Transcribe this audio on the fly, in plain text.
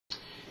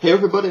Hey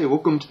everybody,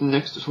 welcome to the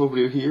next tutorial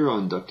video here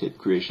on Duct Tape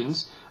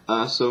Creations.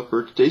 So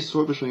for today's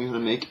tutorial, we're showing you how to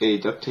make a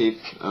duct tape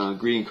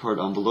greeting card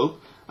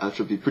envelope. Which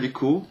will be pretty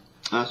cool.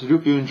 So I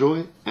hope you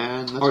enjoy.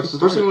 And alright, so the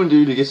first thing you want to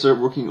do to get started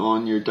working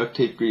on your duct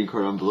tape greeting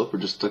card envelope, or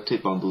just duct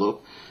tape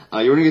envelope,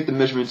 you want to get the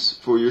measurements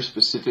for your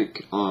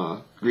specific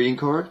greeting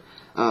card.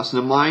 So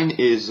now mine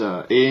is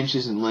 8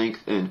 inches in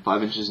length and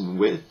 5 inches in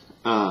width.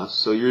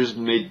 So yours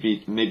may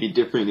be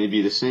different, may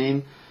be the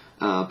same.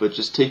 But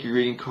just take your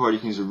greeting card, you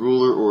can use a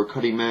ruler or a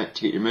cutting mat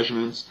to get your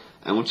measurements,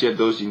 and once you have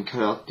those you can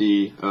cut out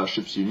the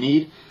strips you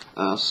need.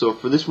 So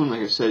for this one, like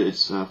I said,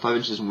 it's 5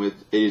 inches in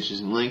width, 8 inches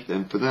in length,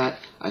 and for that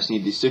I just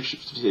need these 6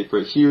 strips of tape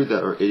right here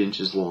that are 8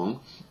 inches long.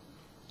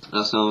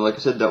 So now, like I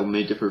said, that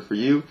may differ for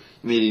you. You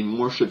may need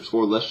more strips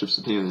or less strips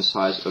depending on the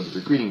size of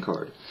your greeting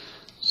card.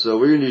 So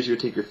what you're going to do is you're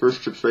going to take your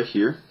first strips right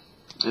here,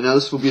 and now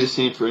this will be the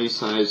same for any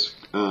size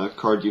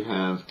card you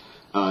have.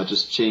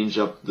 Just change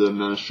up the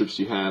amount of strips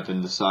you have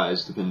and the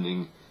size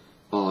depending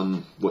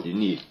on what you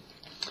need.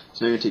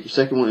 So now you're going to take your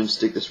second one and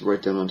stick this right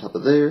down on top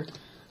of there,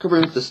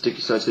 covering up the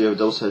sticky side so you have a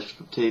double-sided strip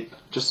of tape,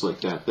 just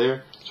like that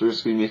there. So we're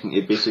just going to be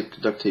making a basic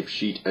duct tape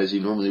sheet as you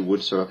normally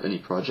would start off any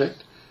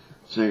project.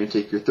 So now you're going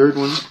to take your third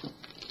one,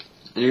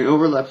 and you're going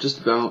to overlap just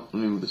about,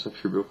 let me move this up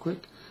here real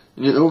quick,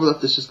 and you're going to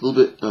overlap this just a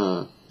little bit,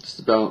 just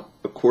about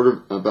a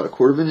quarter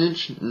of an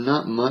inch,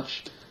 not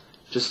much,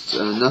 just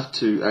enough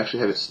to actually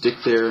have it stick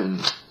there and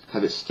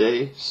have it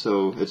stay,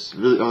 so it's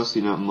really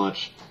honestly not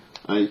much.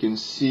 You can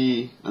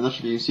see, I'm not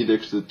sure if you can see there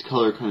because the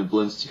color kind of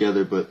blends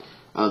together, but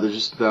there's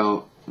just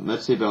about,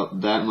 let's say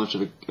about that much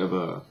of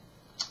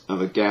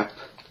a gap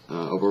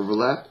of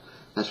overlap.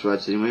 That's what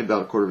I'd say anyway,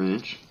 about a quarter of an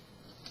inch,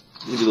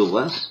 maybe a little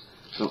less.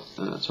 So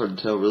it's hard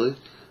to tell really.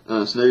 So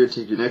now you're gonna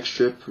take your next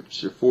strip, which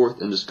is your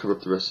fourth, and just cover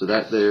up the rest of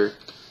that there.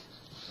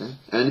 Okay.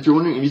 And if you're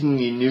wondering, I'm using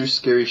the new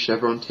Scary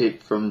Chevron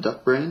tape from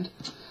Duck brand.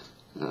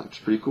 Which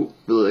is pretty cool.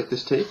 Really like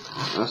this tape.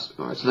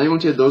 Alright, so now you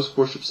want to have those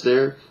 4 strips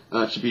there.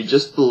 It should be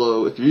just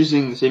below, if you're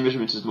using the same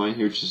measurements as mine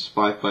here, which is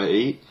 5 by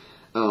 8.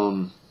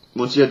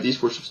 Once you have these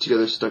 4 strips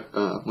together stuck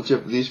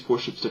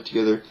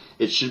together,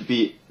 it should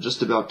be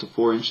just about to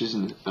 4 inches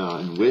in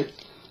width.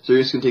 So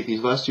you're just going to take these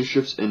last 2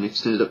 strips and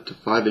extend it up to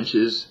 5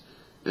 inches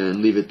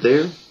and leave it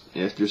there,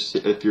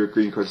 if your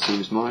greeting card's the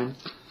same as mine.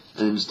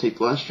 And then just take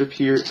the last strip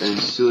here and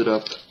seal it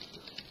up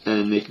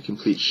and make a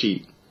complete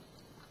sheet.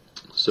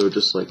 So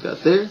just like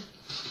that there.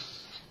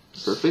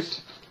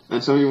 Perfect.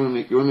 And so you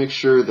want to make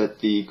sure that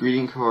the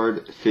greeting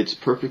card fits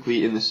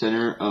perfectly in the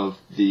center of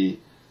the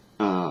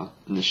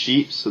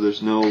sheet. So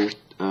there's no you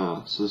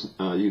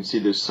can see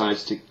there's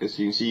sides so you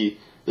can see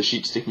the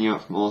sheet sticking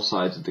out from all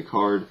sides of the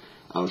card,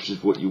 which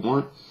is what you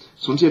want.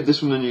 So once you have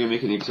this one done, you're gonna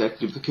make an exact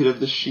duplicate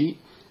of the sheet.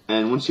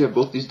 And once you have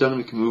both these done,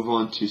 we can move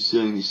on to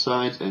sealing the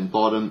sides and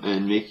bottom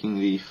and making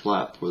the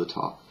flap for the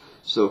top.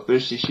 So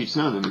finish these sheets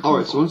now, then we can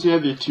Alright, so once you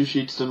have your 2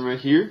 sheets done right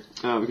here,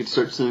 we can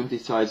start sealing the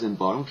sides and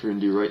bottom, which we're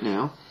going to do right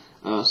now.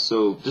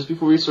 So just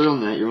before we start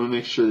on that, you want to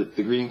make sure that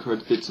the greeting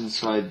card fits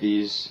inside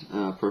these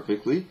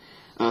perfectly.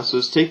 So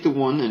just take the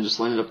one and just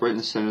line it up right in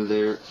the center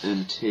there,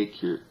 and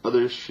take your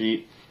other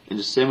sheet and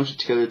just sandwich it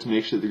together to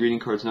make sure that the greeting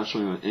card is not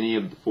showing on any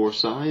of the 4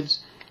 sides.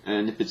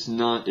 And if it's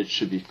not, it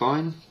should be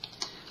fine.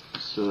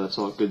 So that's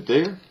all good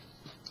there.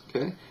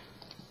 Okay.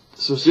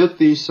 So seal up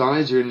these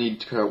sides, you're going to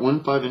need to cut out 1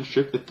 5-inch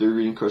strip if the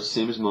greeting card's the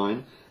same as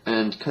mine,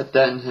 and cut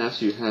that in half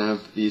so you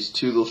have these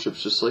 2 little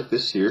strips just like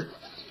this here.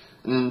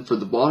 And then for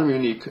the bottom, you're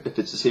going to need, if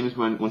it's the same as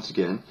mine once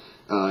again,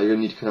 you're going to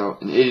need to cut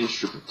out an 8-inch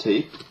strip of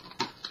tape,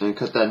 and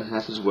cut that in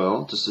half as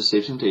well, just to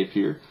save some tape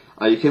here.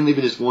 You can leave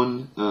it as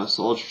 1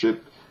 solid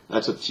strip,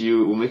 that's up to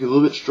you. It will make it a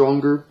little bit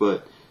stronger,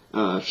 but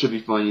it should be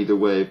fine either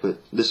way, but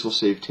this will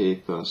save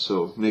tape,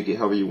 so make it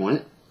however you want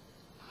it.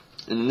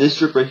 And then this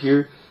strip right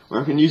here, we're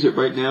not going to use it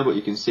right now, but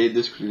you can save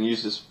this because we're going to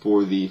use this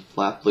for the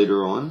flap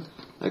later on.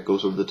 That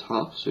goes over the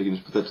top, so you can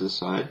just put that to the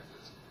side.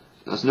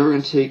 So now we're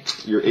going to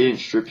take your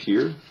 8-inch strip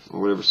here,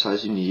 or whatever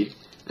size you need,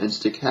 and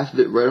stick half of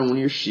it right on one of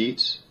your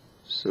sheets.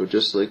 So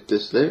just like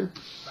this there.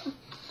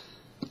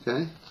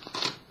 Okay.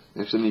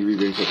 Actually, let me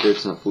rearrange that there.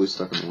 It's not fully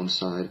stuck on one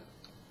side.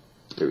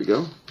 There we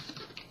go.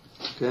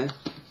 Okay.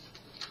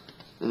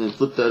 And then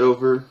flip that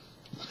over,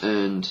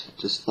 and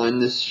just line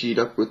this sheet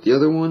up with the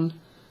other one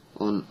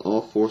on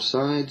all 4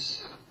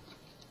 sides.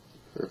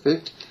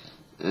 Perfect.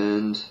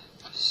 And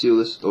seal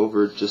this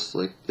over just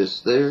like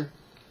this there.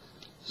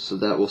 So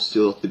that will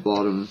seal up the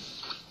bottom,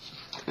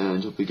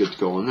 and you'll be good to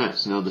go on that.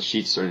 So now the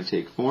sheet's starting to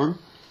take form.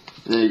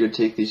 And then you're going to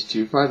take these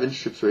 2 5-inch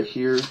strips right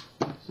here, if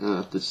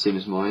it's the same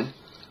as mine,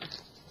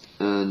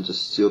 and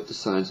just seal up the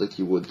sides like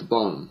you would the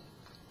bottom.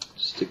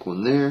 Stick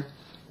one there,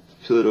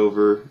 peel it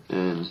over,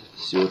 and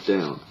seal it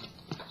down.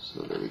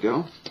 So there we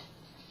go.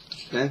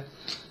 Okay.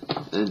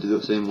 And do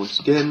the same once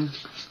again.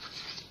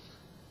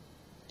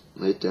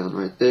 Lay it down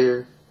right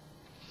there,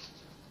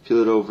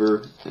 peel it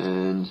over,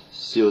 and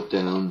seal it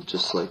down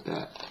just like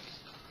that.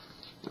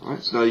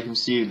 Alright, so now you can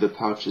see the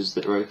pouches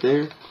right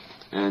there,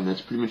 and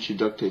that's pretty much your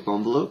duct tape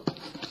envelope.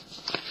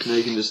 Now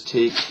you can just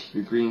take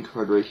your greeting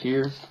card right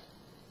here,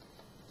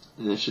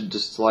 and it should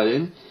just slide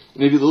in. It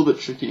may be a little bit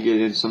tricky to get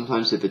it in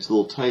sometimes if it's a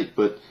little tight,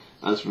 but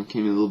this one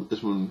came in a little.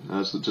 This one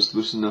just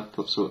loosened up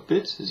so it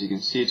fits. As you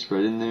can see, it's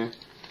right in there.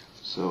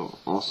 So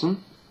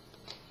awesome.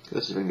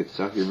 Let's see if I can get this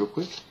out here real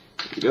quick.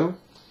 There we go.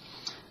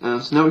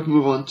 So now we can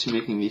move on to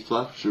making the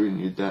flap, which we're going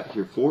to need that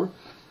here for.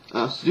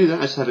 So to do that,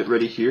 I just have it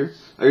ready here.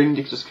 You're going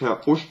to just cut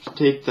out 4 strips of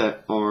tape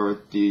that are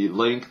the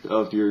length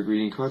of your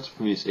greeting card. So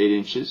for me, it's 8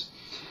 inches.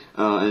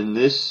 And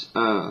this,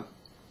 I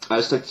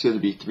just like this to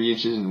be 3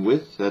 inches in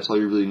width. That's all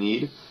you really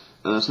need.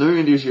 So now what you're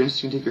going to do is you're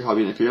just going to take your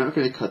hobby, and if you're not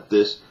going to cut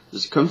this,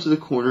 just come to the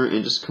corner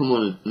and just come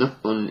on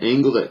an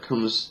angle that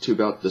comes to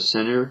about the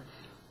center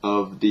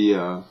of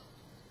the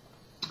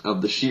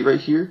sheet right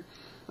here.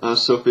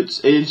 So if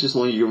it's 8 inches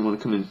long, you're going to want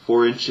to come in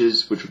 4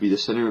 inches, which would be the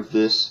center of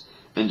this,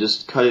 and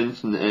just cut in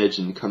from the edge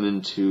and come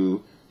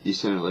into the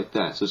center like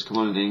that. So just come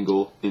on an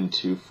angle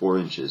into 4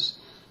 inches.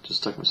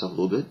 Just tuck myself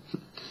a little bit.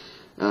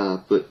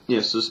 But yeah,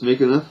 so just make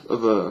enough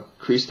of a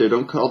crease there.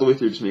 Don't cut all the way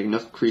through, just make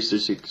enough crease there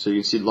so you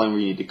can see the line where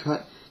you need to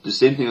cut. Do the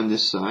same thing on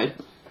this side.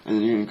 And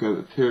then you're going to grab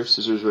a pair of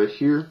scissors right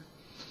here.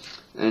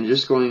 And you're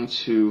just going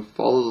to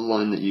follow the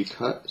line that you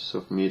cut.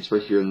 So for me, it's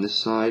right here on this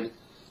side.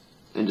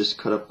 And just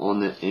cut up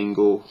on that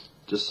angle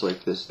just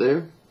like this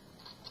there.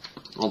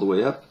 All the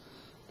way up.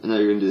 And now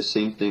you're going to do the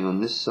same thing on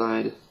this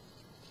side.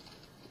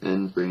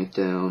 And bring it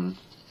down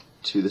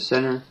to the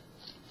center.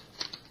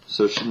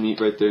 So it should meet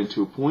right there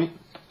into a point.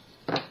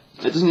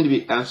 It doesn't need to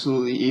be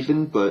absolutely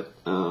even, but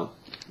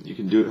you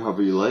can do it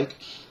however you like.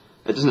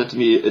 It doesn't have to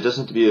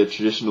be a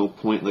traditional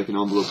point like an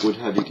envelope would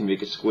have. You can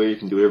make it square. You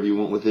can do whatever you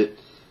want with it.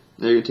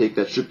 Now you're going to take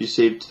that strip you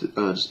saved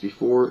just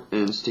before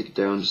and stick it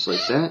down just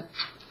like that.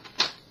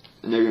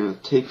 And now you're going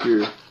to take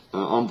your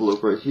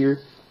envelope right here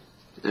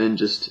and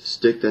just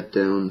stick that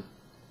down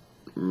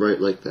right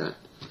like that.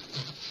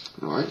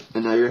 Alright,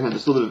 and now you're going to have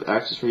this little bit of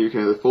access right here. You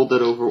can either fold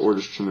that over or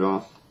just trim it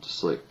off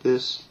just like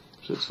this.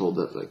 Just hold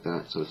that like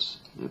that so it's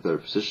in a better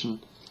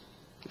position.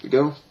 There we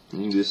go. And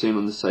you can do the same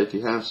on this side if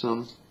you have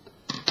some.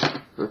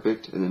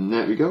 Perfect. And then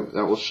there we go.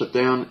 That will shut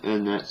down,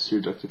 and that's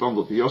your duct tape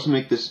envelope. You can also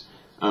make this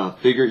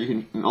bigger.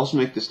 You can also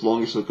make this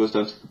longer so it goes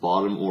down to the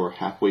bottom or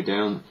halfway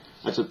down.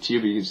 That's up to you,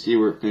 but you can see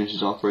where it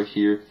finishes off right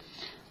here.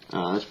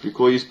 That's pretty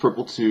cool. I use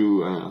purple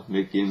to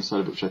make the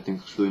inside, which I think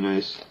looks really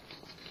nice.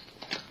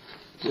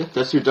 Yep,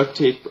 that's your duct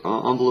tape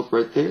envelope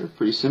right there.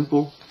 Pretty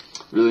simple.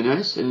 Really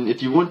nice. And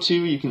if you want to,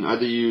 you can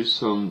either use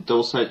some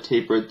double-sided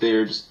tape right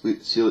there, just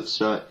seal it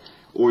shut,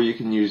 or you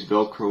can use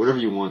Velcro, whatever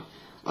you want.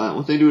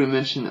 One thing I do want to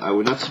mention, I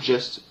would not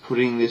suggest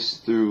putting this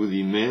through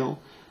the mail.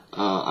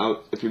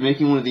 If you're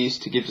making one of these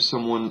to give to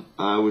someone,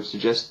 I would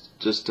suggest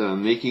just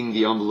making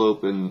the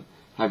envelope and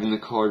having the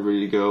card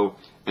ready to go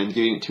and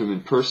giving it to them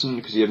in person,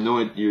 because you have no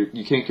idea,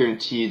 you can't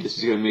guarantee this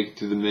is going to make it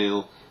through the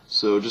mail.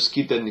 So just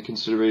keep that into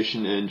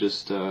consideration and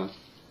just give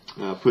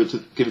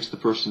it to the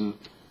person.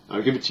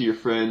 Give it to your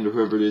friend or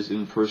whoever it is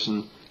in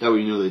person. That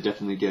way you know they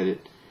definitely get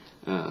it.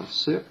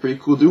 So yeah, pretty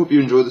cool. Do hope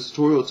you enjoyed this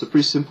tutorial. It's a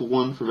pretty simple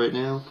one for right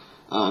now.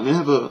 Right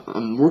now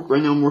I'm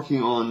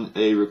working on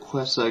a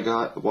request I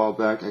got a while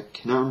back. I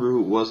cannot remember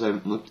who it was. I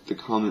haven't looked at the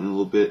comment in a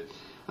little bit.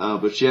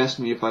 But she asked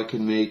me if I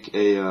could make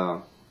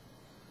a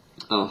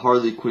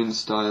Harley Quinn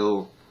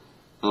style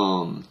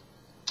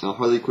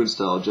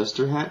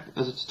jester hat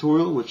as a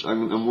tutorial, which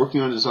I'm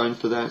working on a design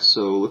for that.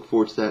 So look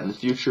forward to that in the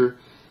future.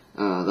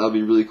 That'll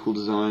be a really cool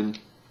design.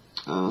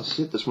 So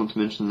yeah, just wanted to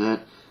mention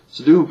that.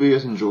 So do hope you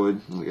guys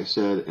enjoyed, like I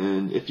said,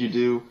 and if you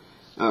do,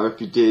 or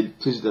if you did,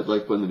 please hit that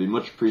like button. That'd be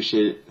much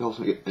appreciated. It helps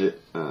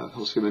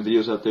get my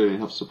videos out there and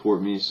helps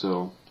support me.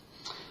 So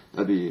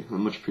that'd be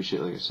much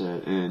appreciated, like I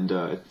said. And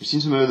if you've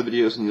seen some of my other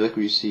videos and you like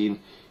what you've seen,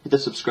 hit that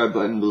subscribe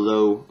button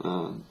below.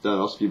 That'd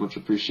also be much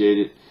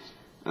appreciated.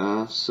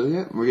 So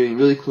yeah, we're getting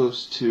really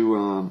close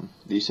to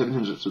the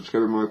 700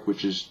 subscriber mark,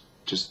 which is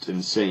just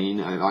insane.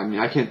 I mean,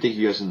 I can't thank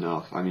you guys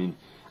enough. I mean,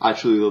 I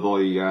truly love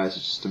all you guys.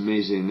 It's just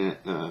amazing that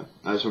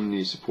I have so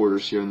many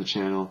supporters here on the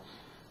channel.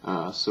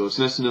 So it's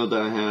nice to know that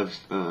I have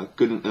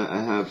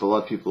I have a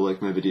lot of people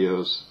like my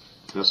videos.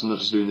 So I'm not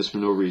just doing this for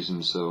no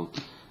reason. So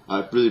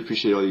I really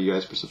appreciate all you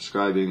guys for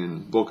subscribing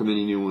and welcome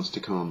any new ones to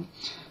come.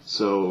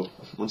 So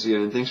once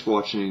again, thanks for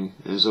watching.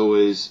 And as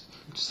always,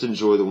 just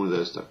enjoy the one of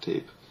those duct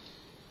tape.